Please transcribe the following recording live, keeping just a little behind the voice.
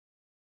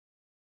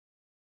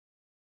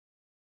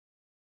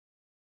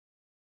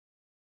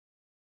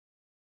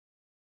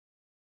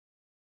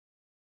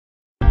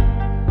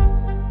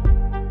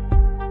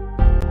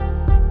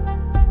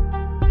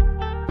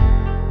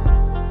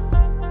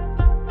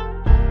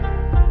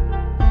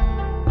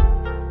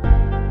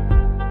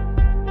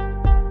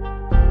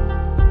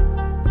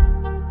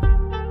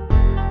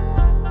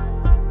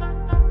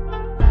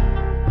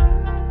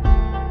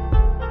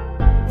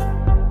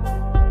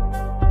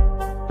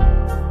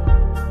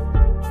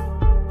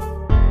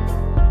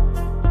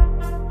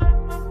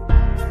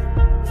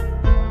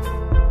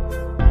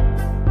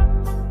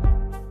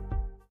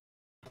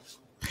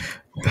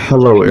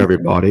Hello,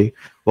 everybody.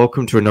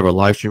 Welcome to another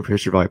live stream for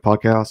History Valley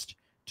Podcast.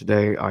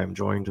 Today, I am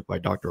joined by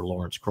Dr.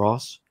 Lawrence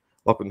Krauss.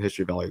 Welcome to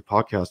History Valley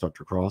Podcast,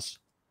 Dr. Krauss.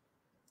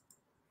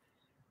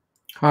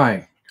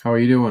 Hi, how are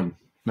you doing?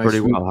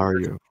 Pretty well. How are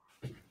you?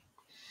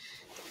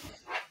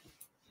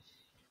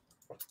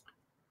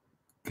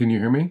 Can you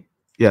hear me?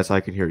 Yes,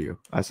 I can hear you.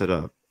 I said,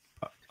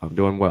 I'm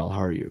doing well.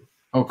 How are you?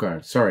 Okay,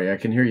 sorry, I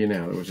can hear you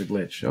now. There was a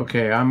glitch.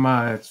 Okay, I'm.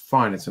 It's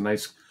fine. It's a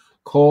nice,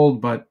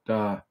 cold but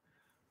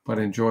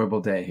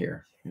enjoyable day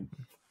here.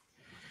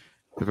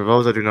 For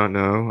those that do not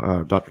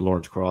know, Dr.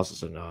 Lawrence Krauss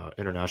is an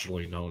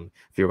internationally known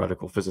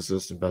theoretical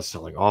physicist and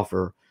best-selling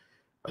author,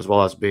 as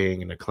well as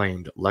being an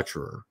acclaimed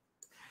lecturer.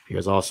 He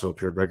has also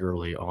appeared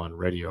regularly on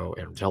radio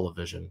and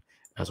television,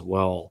 as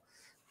well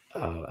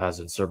as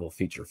in several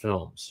feature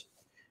films.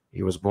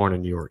 He was born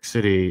in New York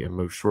City and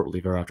moved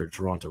shortly thereafter to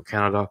Toronto,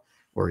 Canada,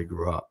 where he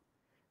grew up.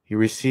 He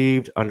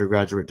received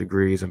undergraduate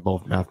degrees in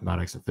both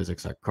mathematics and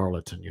physics at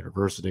Carleton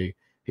University.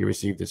 He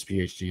received his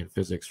PhD in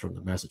physics from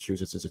the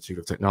Massachusetts Institute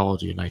of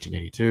Technology in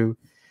 1982.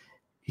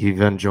 He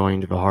then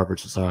joined the Harvard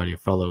Society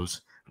of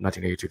Fellows from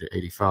 1982 to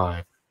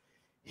 1985.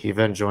 He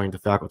then joined the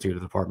faculty of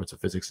the Departments of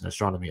Physics and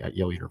Astronomy at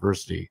Yale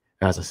University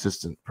as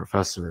assistant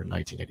professor in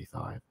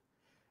 1985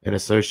 and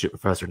associate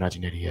professor in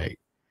 1988.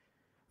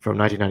 From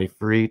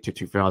 1993 to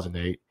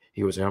 2008,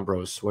 he was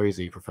Ambrose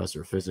Swayze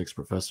Professor of Physics,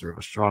 Professor of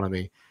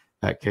Astronomy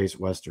at Case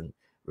Western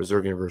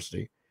Reserve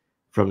University.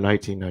 From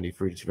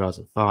 1993 to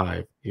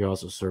 2005, he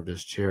also served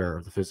as chair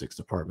of the physics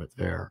department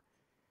there.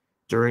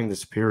 During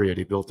this period,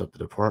 he built up the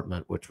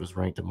department, which was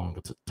ranked among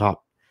the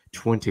top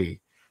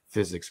 20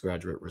 physics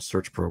graduate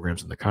research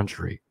programs in the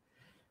country.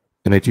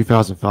 In a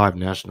 2005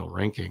 national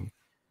ranking,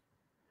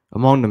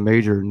 among the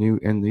major new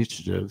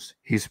initiatives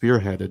he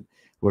spearheaded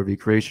were the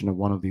creation of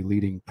one of the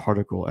leading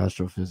particle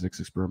astrophysics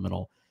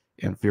experimental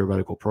and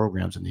theoretical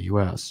programs in the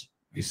U.S.,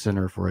 the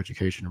Center for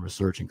Education and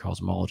Research in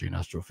Cosmology and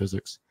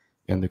Astrophysics,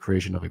 and the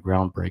creation of a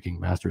groundbreaking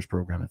master's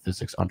program in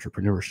physics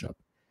entrepreneurship.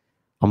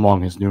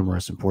 Among his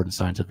numerous important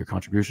scientific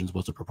contributions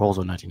was the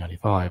proposal in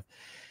 1995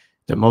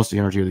 that most of the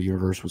energy of the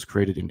universe was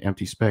created in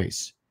empty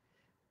space.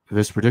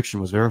 This prediction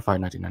was verified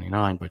in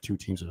 1999 by two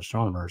teams of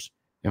astronomers,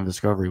 and the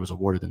discovery was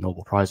awarded the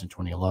Nobel Prize in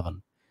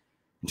 2011.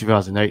 In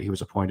 2008, he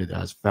was appointed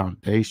as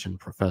Foundation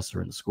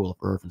Professor in the School of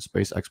Earth and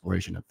Space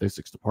Exploration and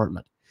Physics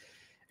Department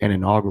and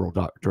inaugural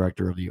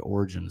Director of the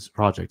Origins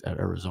Project at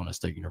Arizona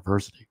State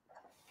University.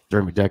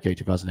 During the decade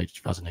 2008 to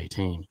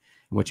 2018, in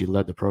which he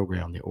led the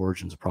program, the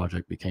Origins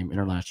Project became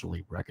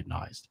internationally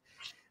recognized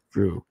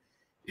through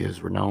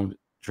his renowned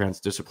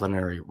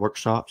transdisciplinary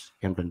workshops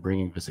and been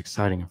bringing this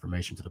exciting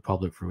information to the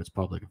public through its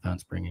public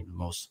events, bringing the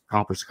most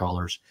accomplished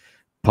scholars,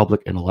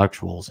 public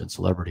intellectuals, and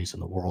celebrities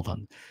in the world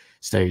on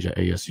stage at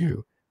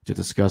ASU to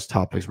discuss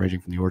topics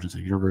ranging from the origins of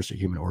the universe to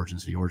human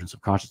origins to the origins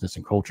of consciousness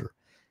and culture.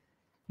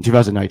 In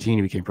 2019,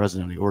 he became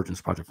president of the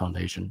Origins Project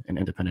Foundation, an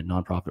independent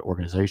nonprofit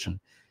organization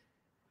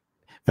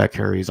that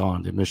carries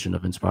on the mission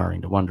of inspiring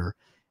the wonder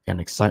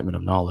and excitement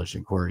of knowledge,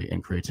 inquiry,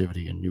 and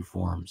creativity in new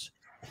forms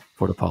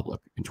for the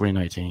public. In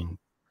 2019,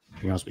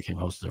 he also became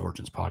host of the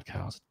Origins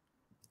podcast.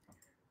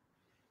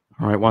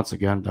 All right, once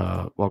again,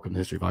 welcome to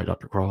History by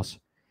Dr. Krauss.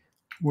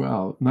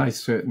 Well,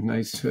 nice to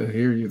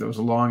hear you. That was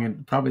a long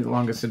and probably the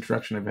longest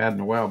introduction I've had in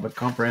a while, but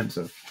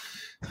comprehensive.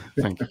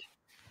 Thank you.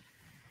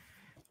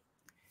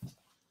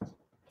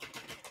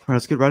 All right,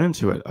 let's get right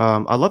into it.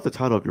 I love the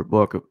title of your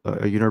book,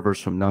 "A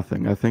Universe from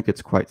Nothing." I think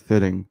it's quite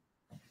fitting,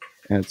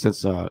 and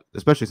since,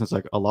 especially since,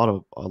 like a lot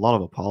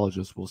of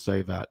apologists will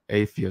say that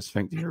atheists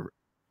think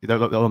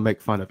they'll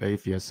make fun of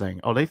atheists,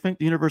 saying, "Oh, they think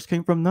the universe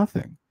came from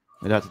nothing,"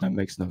 and that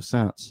makes no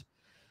sense.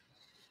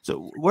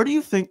 So, where do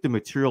you think the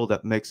material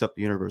that makes up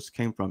the universe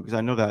came from? Because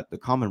I know that the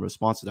common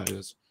response to that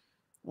is,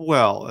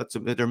 "Well,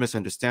 they're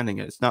misunderstanding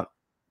it. It's not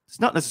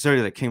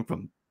necessarily that it came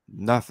from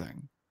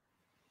nothing."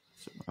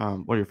 So,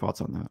 what are your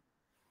thoughts on that?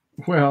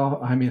 Well,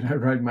 I mean,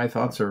 my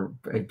thoughts are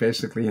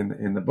basically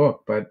in the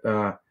book, but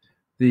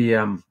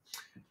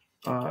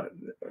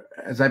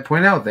as I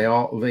point out, they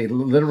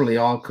literally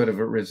all could have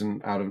arisen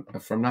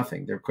from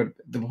nothing.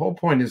 The whole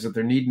point is that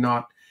there need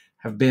not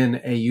have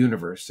been a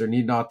universe. There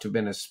need not to have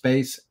been a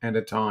space and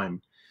a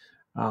time,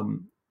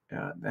 and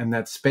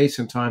that space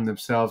and time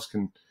themselves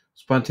can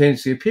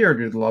spontaneously appear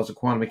due to the laws of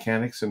quantum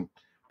mechanics and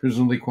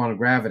presumably quantum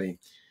gravity.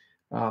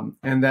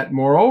 And that,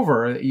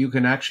 moreover, you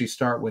can actually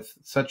start with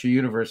such a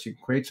universe. You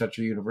can create such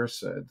a universe.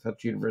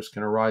 Such a universe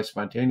can arise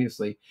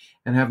spontaneously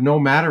and have no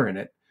matter in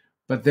it.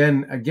 But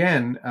then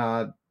again,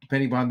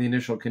 depending on the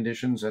initial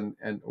conditions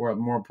or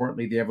more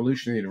importantly, the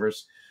evolution of the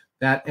universe,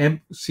 that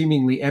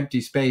seemingly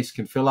empty space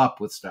can fill up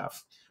with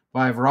stuff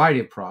by a variety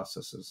of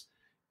processes,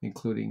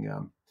 including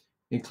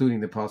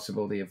the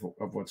possibility of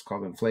what's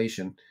called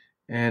inflation.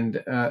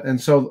 And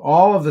so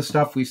all of the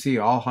stuff we see,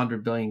 all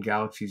 100 billion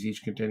galaxies,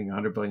 each containing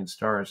 100 billion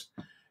stars,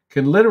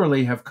 can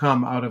literally have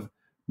come out of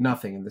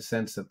nothing, in the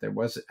sense that there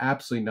was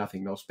absolutely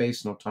nothing, no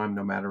space, no time,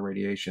 no matter,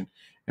 radiation.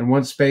 And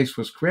once space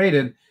was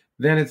created,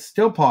 then it's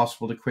still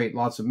possible to create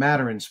lots of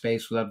matter in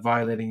space without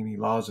violating any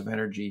laws of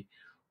energy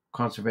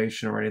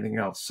conservation or anything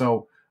else.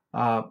 So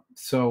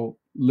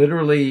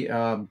literally,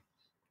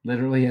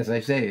 literally, as I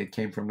say, it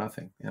came from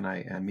nothing, and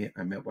I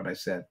meant what I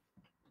said.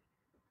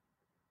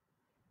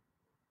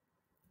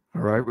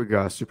 All right, we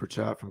got a super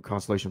chat from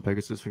Constellation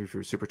Pegasus. Thank you for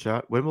your super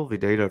chat. When will the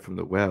data from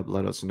the web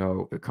let us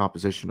know the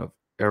composition of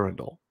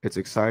Arundel? It's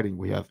exciting.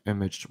 We have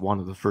imaged one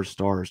of the first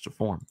stars to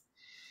form.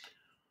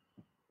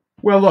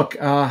 Well, look,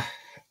 I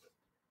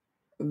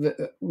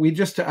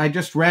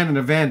just ran an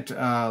event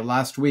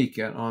last week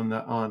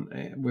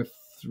with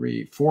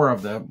four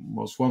of the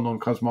most well-known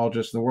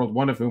cosmologists in the world.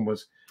 One of whom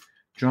was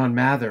John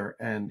Mather,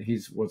 and he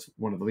was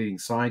one of the leading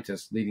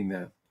scientists leading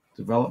the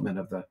development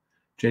of the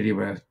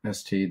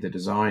JWST, the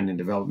design and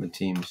development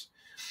teams.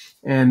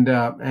 And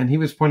he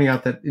was pointing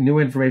out that new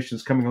information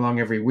is coming along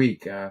every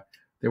week.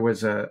 There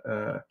was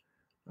a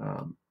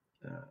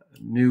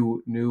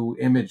new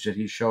image that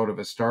he showed of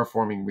a star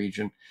forming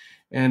region,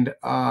 and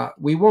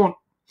we won't.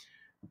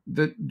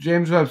 The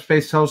James Webb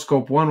Space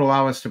Telescope won't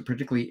allow us to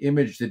particularly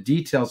image the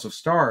details of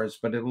stars,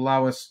 but it'll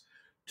allow us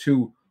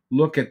to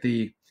look at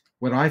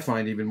what I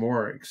find even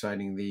more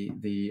exciting,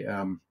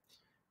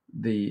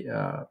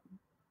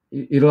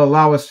 it'll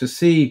allow us to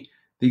see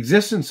the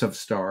existence of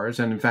stars,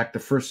 and in fact the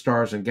first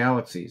stars and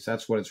galaxies.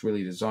 That's what it's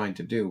really designed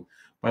to do,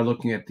 by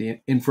looking at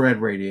the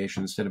infrared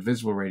radiation instead of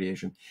visible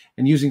radiation,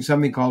 and using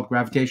something called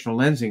gravitational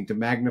lensing to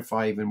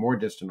magnify even more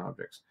distant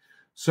objects.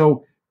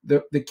 So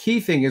the key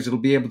thing is it'll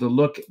be able to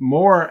look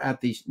more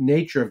at the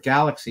nature of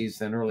galaxies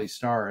than early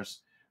stars,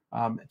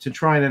 to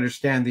try and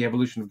understand the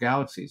evolution of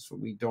galaxies.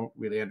 We don't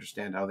really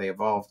understand how they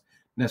evolved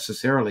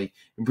necessarily.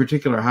 In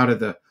particular, how did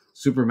the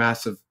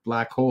supermassive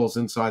black holes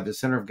inside the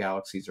center of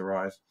galaxies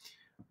arise?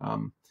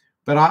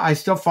 But I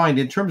still find,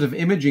 in terms of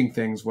imaging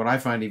things, what I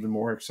find even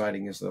more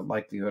exciting is the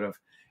likelihood of,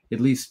 at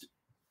least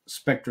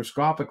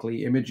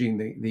spectroscopically,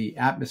 imaging the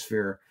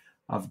atmosphere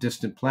of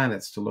distant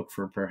planets to look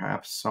for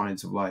perhaps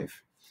signs of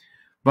life.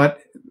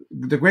 But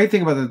the great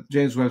thing about the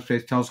James Webb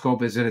Space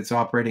Telescope is that it's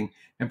operating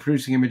and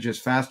producing images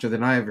faster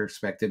than I ever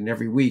expected. And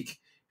every week,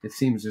 it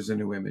seems there's a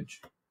new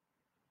image.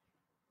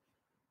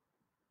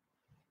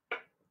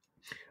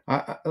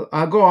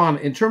 I'll go on.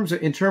 In terms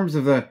of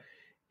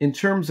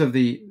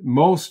the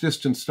most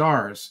distant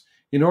stars,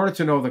 in order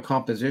to know the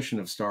composition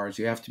of stars,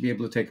 you have to be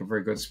able to take a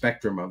very good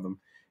spectrum of them.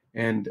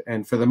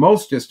 And for the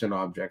most distant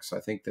objects,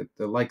 I think that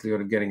the likelihood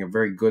of getting a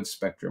very good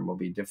spectrum will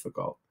be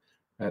difficult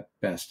at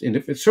best. And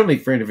if it's certainly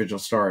for individual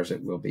stars,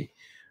 it will be.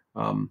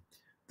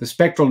 The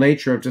spectral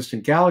nature of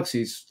distant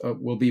galaxies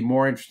will be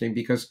more interesting,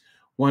 because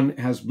one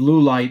has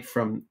blue light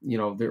from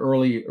the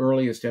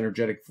earliest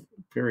energetic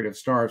period of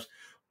stars,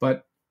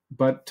 but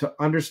to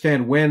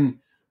understand when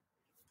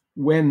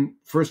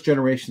first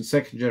generation,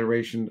 second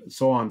generation,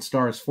 so on,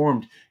 stars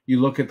formed,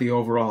 you look at the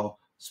overall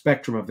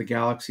spectrum of the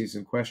galaxies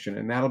in question,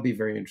 and that'll be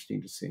very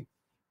interesting to see.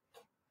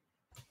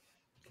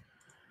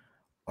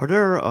 Are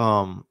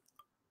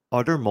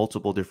there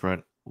multiple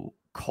different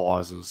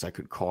causes that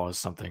could cause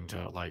something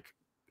to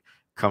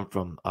come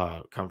from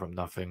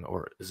nothing,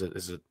 or is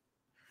it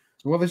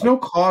Well, there's no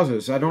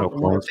causes. I don't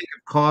want cause? to think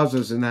of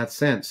causes in that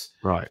sense.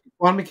 Right.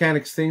 Quantum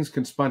mechanics, things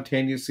can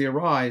spontaneously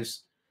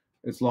arise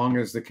as long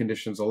as the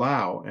conditions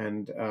allow,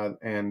 and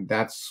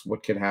that's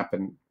what can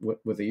happen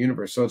with the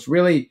universe. So it's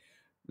really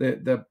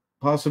the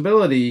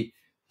possibility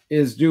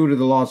is due to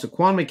the laws of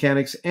quantum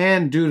mechanics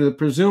and due to the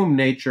presumed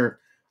nature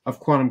of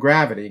quantum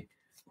gravity.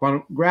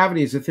 Quantum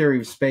gravity is a theory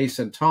of space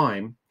and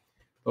time.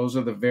 Those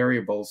are the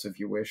variables, if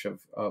you wish, of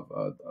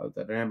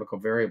the dynamical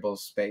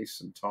variables,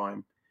 space and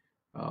time.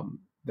 And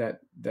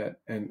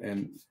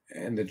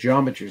the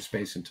geometry of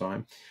space and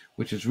time,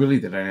 which is really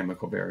the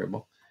dynamical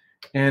variable.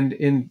 And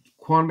in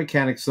quantum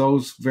mechanics,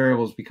 those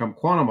variables become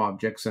quantum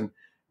objects, and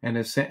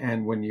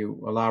when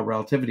you allow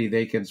relativity,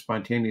 they can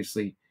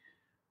spontaneously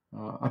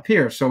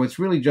appear. So it's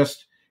really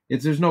just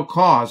there's no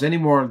cause any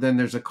more than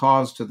there's a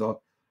cause to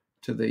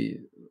the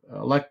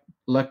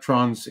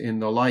electrons in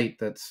the light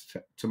that's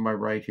to my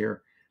right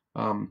here,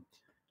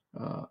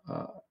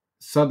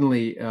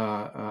 suddenly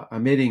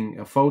emitting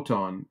a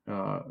photon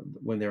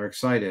when they're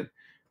excited.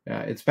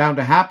 It's bound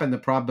to happen. The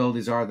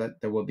probabilities are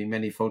that there will be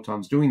many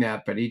photons doing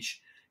that, but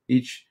each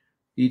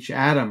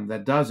atom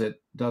that does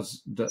it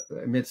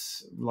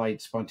emits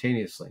light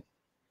spontaneously.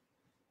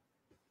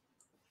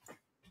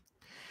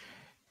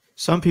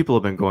 Some people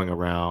have been going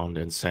around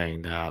and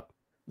saying that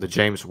the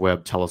James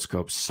Webb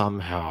Telescope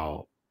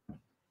somehow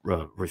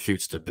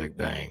refutes the Big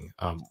Bang.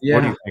 What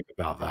do you think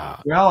about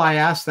that? Well, I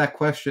asked that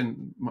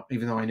question,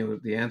 even though I knew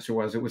what the answer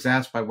was. It was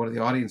asked by one of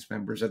the audience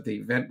members at the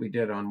event we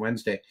did on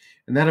Wednesday,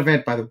 and that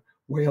event, by the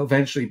way, will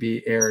eventually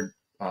be aired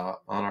on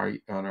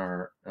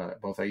our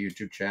both our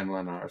YouTube channel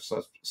and our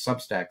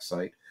Substack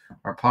site,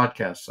 our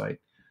podcast site.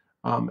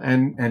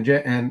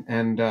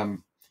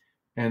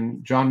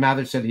 And John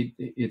Mather said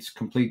it's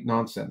complete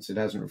nonsense. It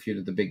hasn't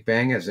refuted the Big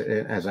Bang, as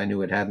I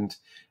knew it hadn't.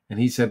 And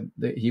he said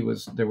that he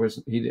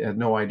had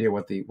no idea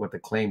what the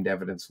claimed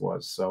evidence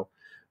was. So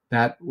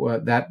that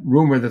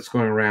rumor that's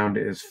going around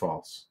is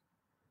false.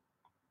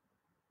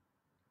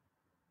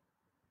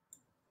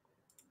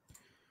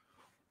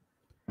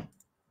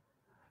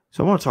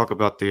 So I want to talk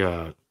about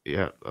the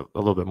yeah, a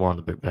little bit more on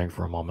the Big Bang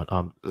for a moment.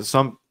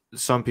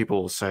 Some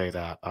people will say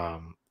that,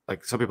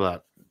 like some people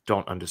that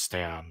don't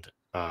understand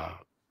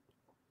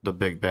the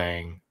Big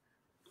Bang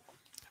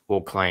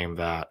will claim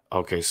that,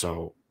 okay,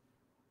 so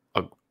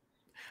a,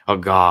 a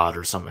god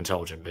or some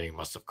intelligent being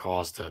must have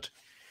caused it.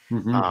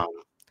 Hmm. Um,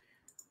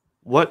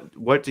 what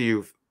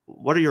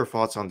are your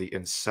thoughts on the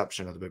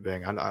inception of the Big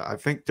Bang? And I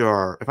think there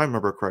are, if I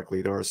remember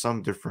correctly, there are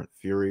some different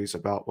theories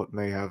about what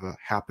may have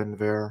happened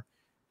there.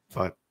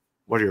 But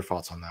what are your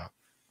thoughts on that?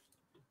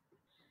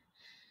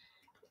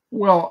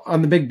 Well,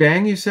 on the Big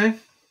Bang, you say?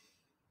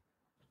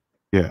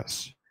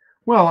 Yes.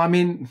 Well, I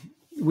mean,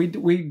 we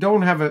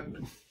don't have a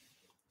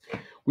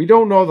we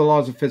don't know the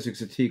laws of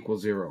physics at t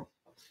equals zero.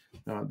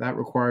 That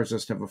requires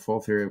us to have a full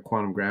theory of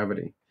quantum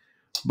gravity.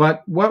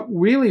 But what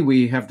really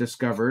we have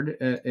discovered,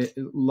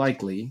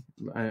 likely,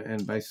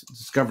 and by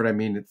discovered I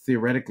mean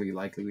theoretically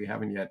likely, we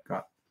haven't yet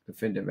got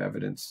definitive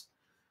evidence,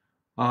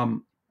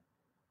 um,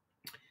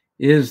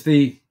 is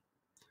the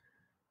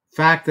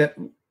fact that,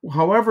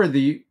 however,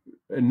 the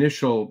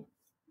initial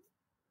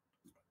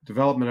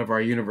development of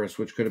our universe,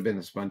 which could have been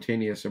a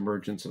spontaneous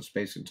emergence of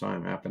space and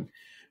time, happened,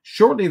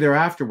 shortly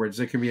thereafterwards,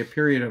 there can be a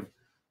period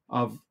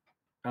of,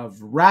 of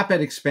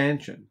rapid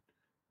expansion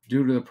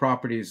due to the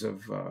properties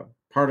of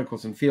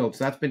particles and fields.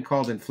 That's been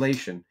called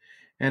inflation.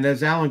 And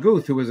as Alan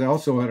Guth, who was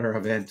also at our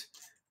event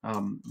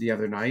the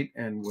other night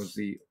and was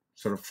the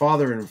sort of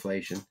father in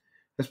inflation,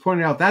 has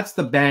pointed out, that's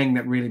the bang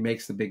that really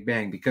makes the Big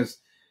Bang,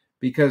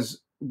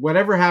 because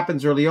whatever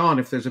happens early on,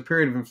 if there's a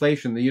period of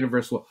inflation, the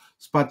universe will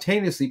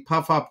spontaneously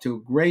puff up to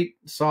a great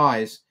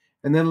size,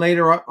 and then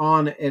later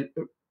on,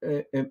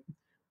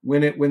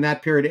 when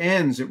that period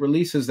ends, it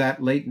releases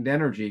that latent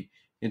energy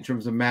in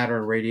terms of matter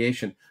and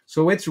radiation.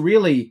 So it's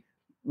really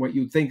what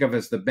you'd think of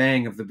as the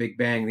bang of the Big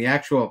Bang. The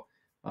actual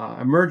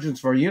emergence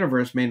of our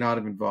universe may not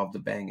have involved the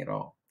bang at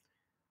all.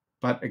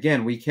 But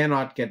again, we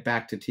cannot get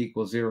back to t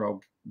equals zero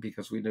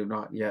because we do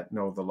not yet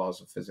know the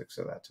laws of physics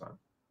at that time.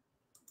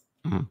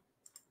 Mhm.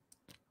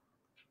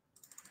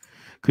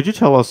 Could you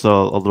tell us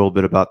a little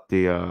bit about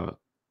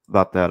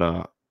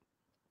that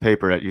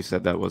paper that you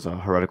said that was a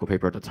heretical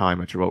paper at the time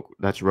that you wrote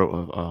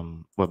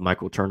with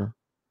Michael Turner?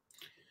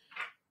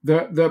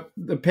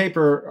 The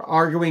paper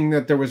arguing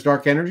that there was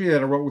dark energy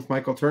that I wrote with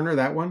Michael Turner,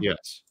 that one.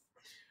 Yes.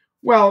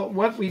 Well,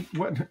 what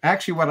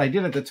I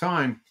did at the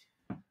time,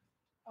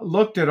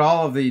 looked at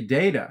all of the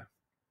data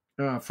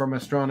from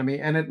astronomy,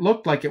 and it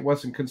looked like it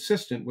wasn't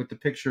consistent with the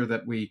picture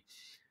that we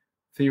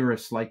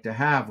theorists like to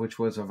have, which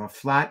was of a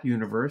flat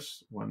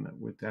universe, one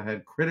that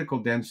had critical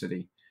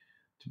density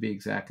to be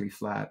exactly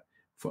flat,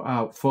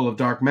 full of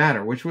dark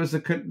matter, which was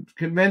the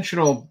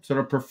conventional sort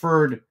of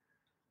preferred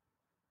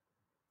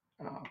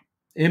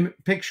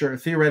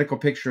theoretical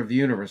picture of the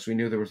universe. We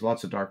knew there was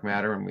lots of dark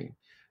matter,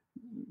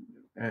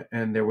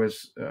 and there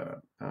was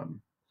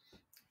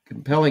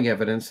compelling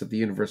evidence that the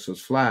universe was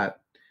flat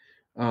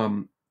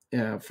from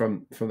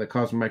the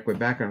cosmic microwave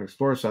background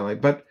explorer satellite.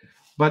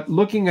 But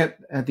looking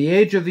at the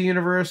age of the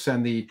universe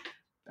and the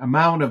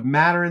amount of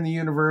matter in the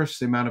universe,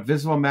 the amount of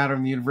visible matter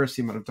in the universe,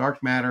 the amount of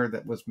dark matter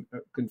that was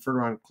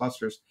conferred on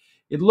clusters,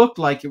 it looked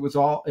like it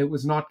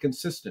was not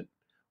consistent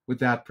with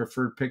that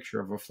preferred picture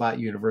of a flat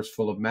universe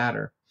full of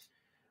matter.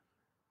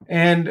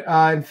 And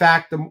in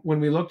fact, when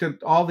we looked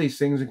at all these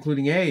things,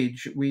 including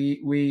age,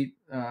 we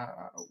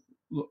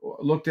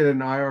looked at it,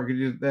 and I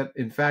argued that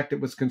in fact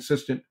it was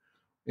consistent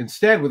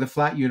instead with a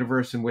flat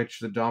universe in which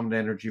the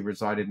dominant energy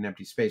resided in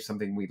empty space,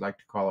 something we'd like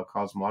to call a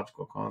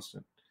cosmological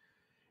constant.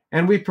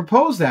 And we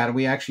proposed that, and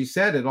we actually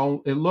said it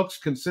looks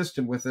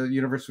consistent with a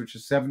universe which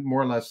is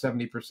more or less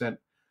 70%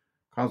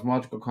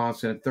 cosmological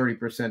constant and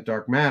 30%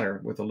 dark matter,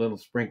 with a little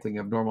sprinkling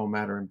of normal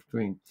matter in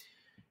between.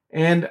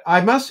 And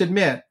I must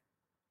admit,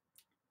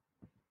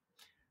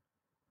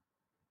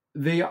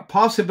 the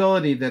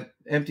possibility that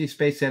empty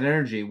space had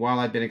energy, while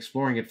I've been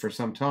exploring it for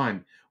some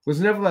time, was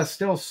nevertheless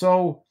still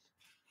so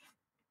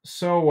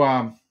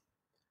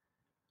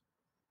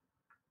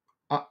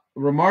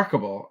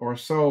remarkable or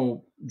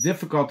so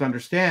difficult to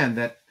understand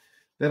that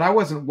I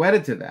wasn't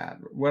wedded to that.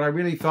 What I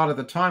really thought at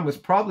the time was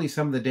probably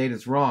some of the data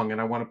is wrong, and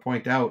I want to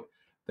point out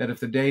that if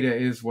the data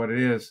is what it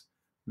is,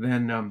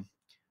 then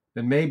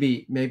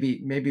maybe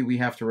we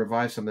have to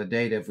revise some of the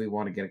data if we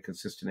want to get a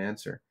consistent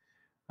answer.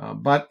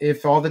 But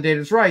if all the data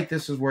is right,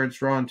 this is where it's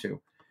drawn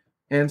to.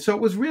 And so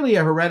it was really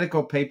a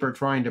heretical paper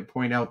trying to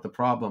point out the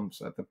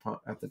problems at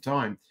the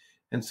time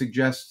and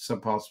suggest some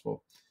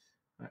possible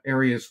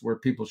areas where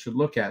people should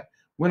look at.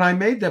 When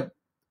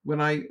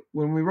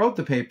we wrote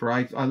the paper,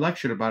 I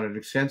lectured about it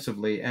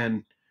extensively,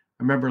 and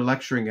I remember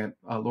lecturing at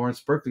Lawrence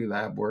Berkeley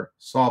lab where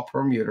Saul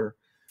Perlmutter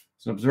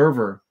is an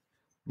observer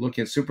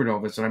looking at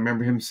supernovas, and I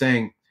remember him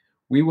saying,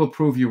 "We will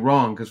prove you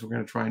wrong because we're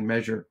going to try and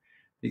measure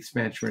the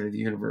expansion rate of the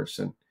universe."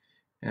 And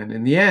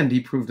in the end,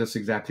 he proved us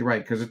exactly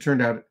right, because it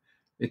turned out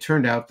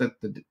that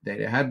the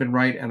data had been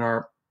right, and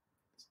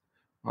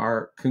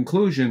our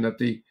conclusion that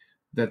the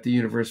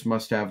universe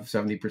must have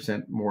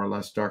 70% more or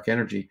less dark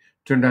energy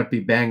turned out to be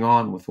bang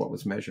on with what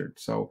was measured.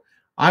 So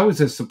I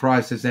was as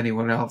surprised as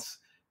anyone else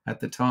at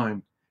the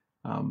time.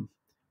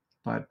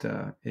 But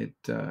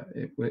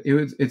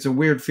it's a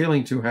weird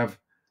feeling to have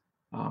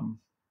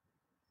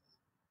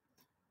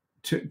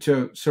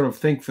to sort of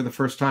think for the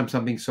first time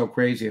something so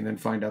crazy, and then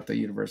find out the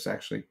universe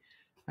actually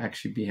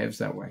behaves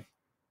that way.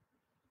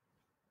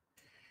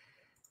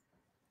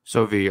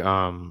 So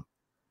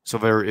so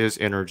there is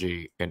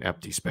energy in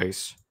empty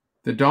space.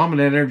 The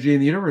dominant energy in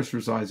the universe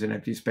resides in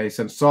empty space.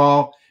 And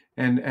Saul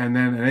and then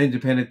an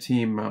independent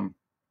team,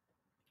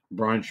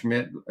 Brian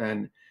Schmidt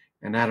and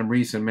Adam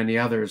Rees and many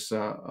others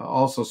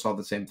also saw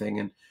the same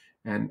thing,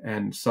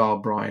 and Saul,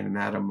 Brian, and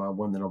Adam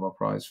won the Nobel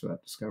Prize for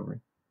that discovery.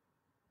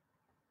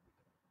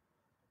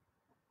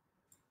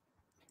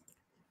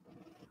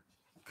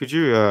 Could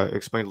you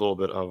explain a little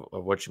bit of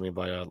what you mean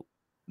by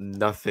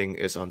nothing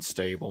is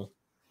unstable?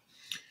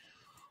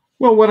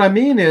 Well, what I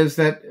mean is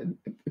that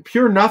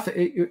pure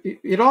nothing,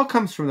 it all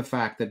comes from the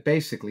fact that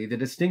basically the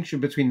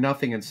distinction between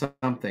nothing and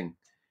something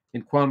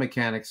in quantum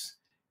mechanics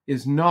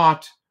is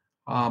not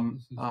what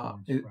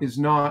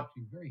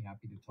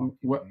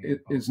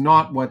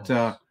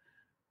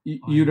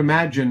you'd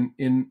imagine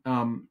in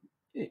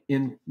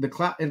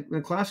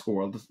the classical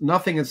world.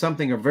 Nothing and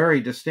something are very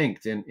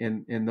distinct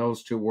in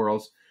those two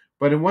worlds.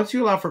 But once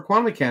you allow for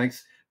quantum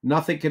mechanics,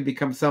 nothing can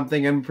become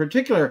something, and in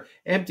particular,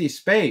 empty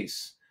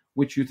space,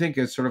 which you think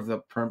is sort of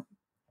the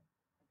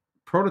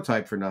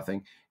prototype for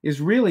nothing, is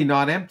really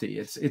not empty.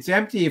 It's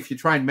empty if you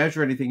try and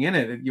measure anything in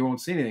it, you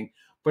won't see anything.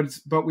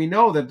 But we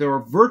know that there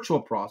are virtual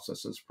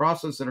processes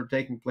that are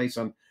taking place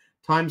on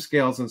time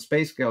scales and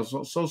space scales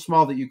so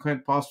small that you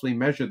can't possibly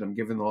measure them,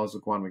 given the laws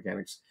of quantum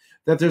mechanics.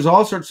 That there's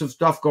all sorts of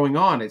stuff going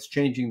on. It's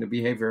changing the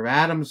behavior of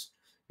atoms.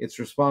 It's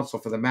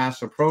responsible for the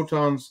mass of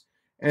protons.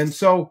 And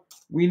so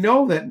we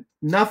know that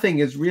nothing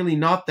is really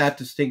not that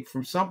distinct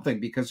from something,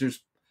 because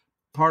there's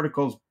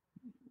particles.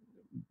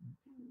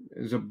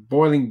 There's a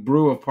boiling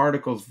brew of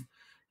particles,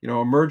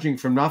 emerging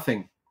from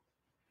nothing,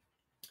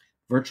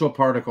 virtual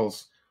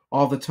particles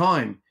all the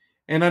time.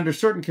 And under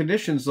certain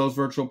conditions, those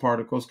virtual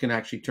particles can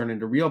actually turn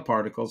into real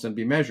particles and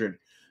be measured.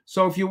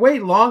 So if you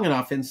wait long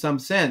enough, in some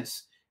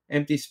sense,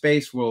 empty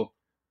space will,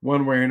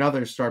 one way or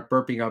another, start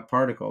burping out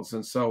particles.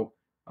 And so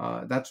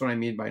that's what I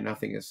mean by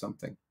nothing is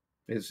something,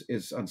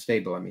 is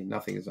unstable. I mean,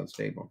 nothing is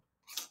unstable.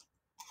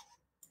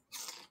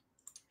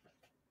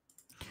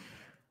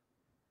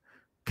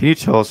 Can you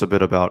tell us a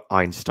bit about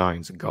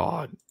Einstein's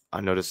God?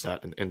 I noticed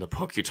that in the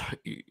book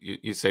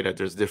you say that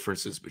there's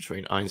differences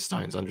between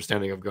Einstein's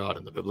understanding of God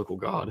and the biblical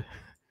God.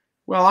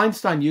 Well,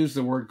 Einstein used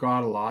the word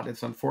God a lot.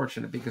 It's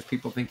unfortunate because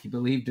people think he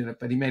believed in it,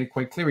 but he made it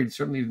quite clear he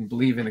certainly didn't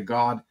believe in a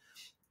God,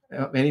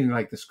 anything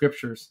like the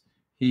scriptures.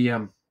 He,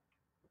 as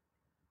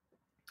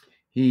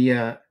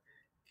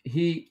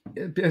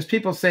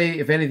people say,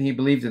 if anything, he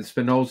believed in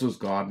Spinoza's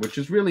God, which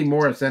is really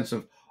more a sense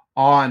of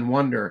awe and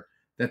wonder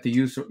that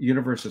the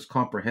universe is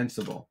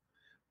comprehensible.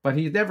 But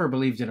he never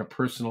believed in a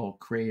personal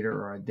creator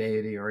or a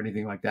deity or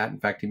anything like that. In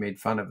fact, he made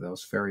fun of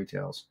those fairy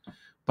tales.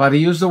 But he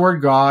used the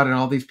word God, and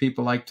all these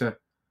people like to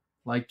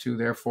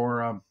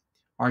therefore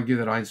argue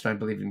that Einstein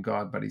believed in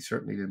God, but he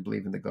certainly didn't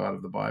believe in the God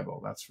of the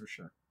Bible. That's for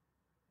sure.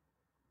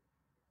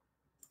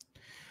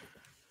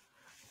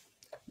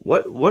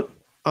 What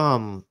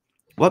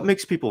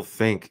makes people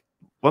think?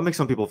 What makes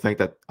some people think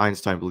that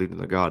Einstein believed in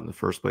the God in the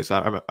first place?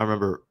 I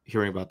remember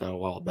hearing about that a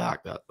while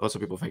back. That lots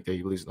of people think that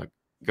he believes in the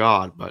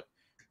God, but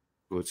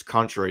it's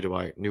contrary to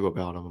what I knew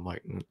about him.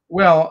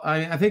 Well,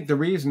 I think the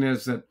reason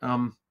is that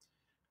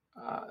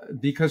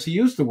because he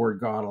used the word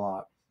God a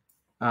lot.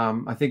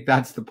 I think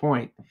that's the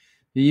point.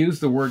 He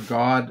used the word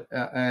God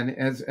and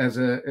as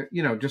a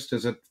just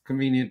as a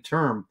convenient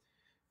term,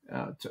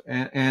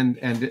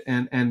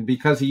 and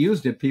because he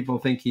used it, people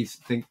think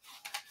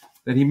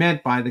that he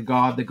meant by the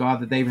God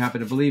that they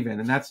happen to believe in,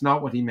 and that's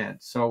not what he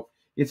meant. So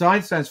it's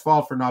Einstein's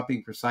fault for not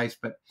being precise,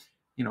 but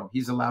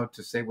he's allowed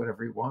to say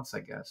whatever he wants, I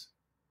guess,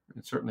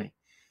 and certainly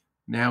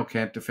now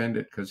can't defend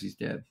it because he's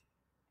dead.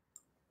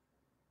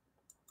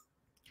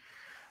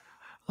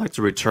 I'd like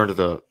to return to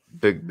the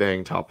Big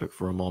Bang topic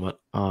for a moment.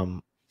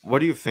 What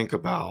do you think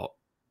about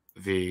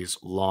these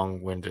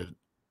long-winded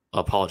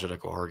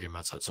apologetical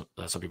arguments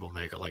that some people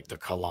make, like the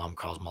Kalam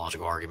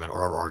cosmological argument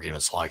or other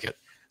arguments like it?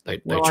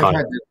 I've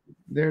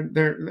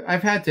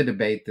had to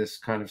debate this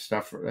kind of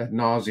stuff ad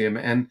nauseum,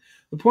 and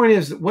the point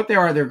is, what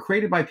they're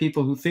created by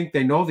people who think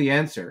they know the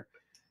answer,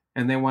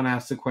 and they want to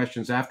ask the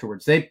questions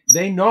afterwards.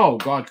 They know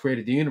God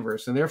created the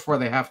universe, and therefore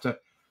they have to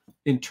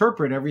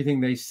interpret everything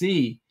they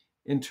see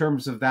in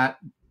terms of that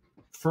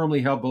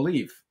firmly held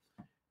belief.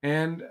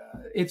 And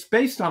it's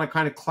based on a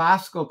kind of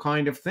classical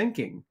kind of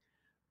thinking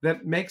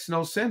that makes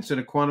no sense in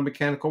a quantum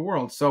mechanical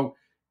world. So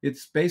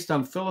it's based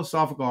on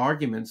philosophical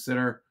arguments that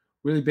are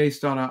really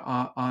based on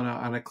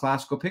a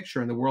classical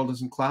picture, and the world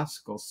isn't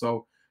classical.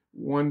 So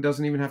one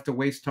doesn't even have to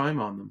waste time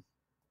on them.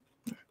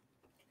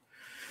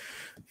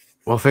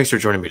 Well, thanks for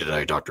joining me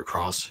today, Dr.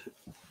 Krauss.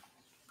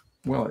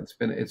 Well,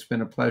 it's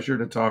been a pleasure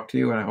to talk to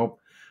you, and I hope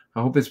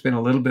it's been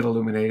a little bit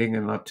illuminating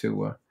and not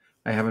too.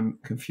 I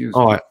haven't confused.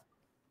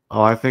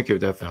 I think it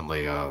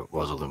definitely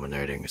was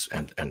illuminating,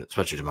 and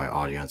especially to my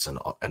audience and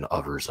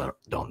others that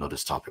don't know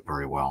this topic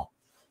very well.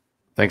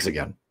 Thanks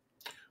again.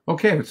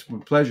 Okay, it's a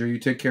pleasure. You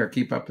take care.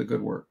 Keep up the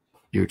good work.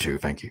 You too.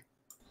 Thank you.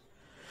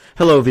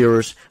 Hello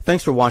viewers,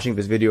 thanks for watching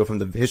this video from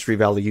the History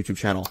Valley YouTube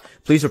channel.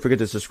 Please don't forget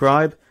to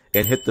subscribe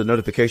and hit the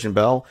notification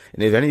bell.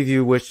 And if any of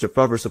you wish to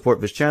further support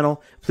this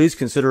channel, please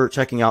consider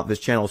checking out this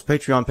channel's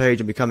Patreon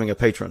page and becoming a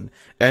patron,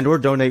 and or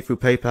donate through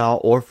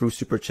PayPal or through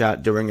Super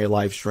Chat during a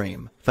live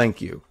stream.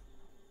 Thank you.